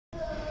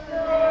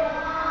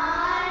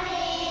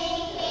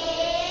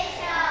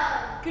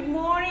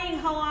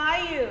morning. How are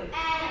you?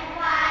 I'm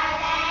fine,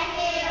 thank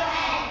you.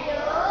 And you?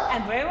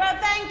 I'm very well,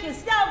 thank you.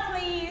 Stop,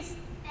 please.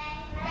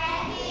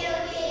 Thank you,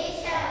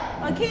 teacher.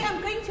 Okay,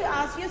 I'm going to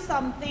ask you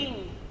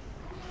something.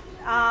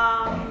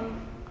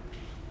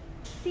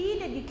 See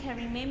that you can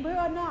remember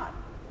or not.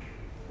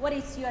 What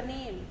is your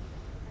name?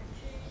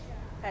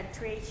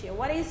 Patricia.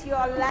 What is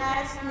your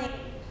last name?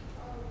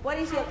 What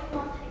is your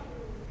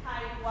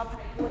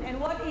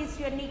and what is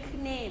your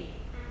nickname?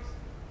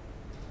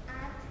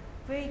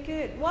 Very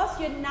good. What's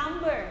your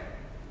number?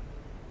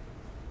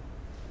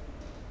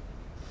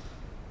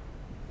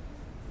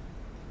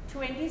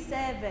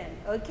 "27.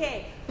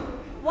 Okay.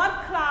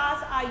 What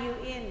class are you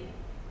in?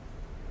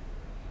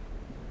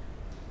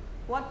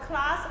 What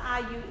class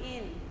are you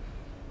in?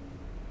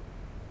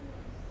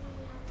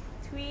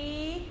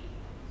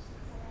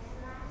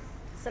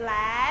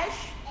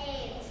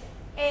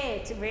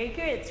 3/8. Very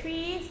good.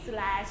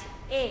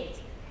 3/8.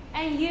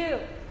 And you?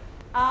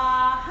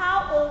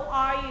 How old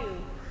are you?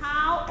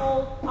 How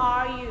old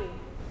are you?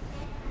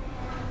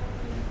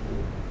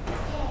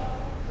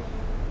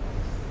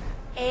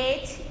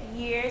 8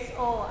 years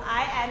old.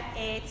 I am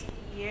 8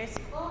 years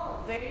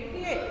old. Very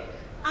good.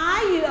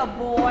 Are you a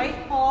boy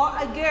or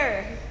a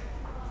girl?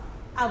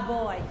 A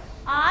boy.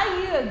 Are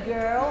you a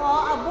girl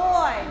or a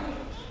boy?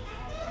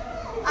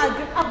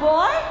 A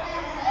boy?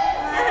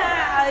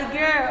 A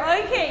girl.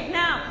 Okay,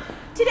 now,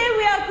 today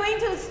we are going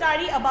to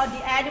study about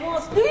the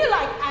animals. Do you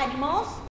like animals?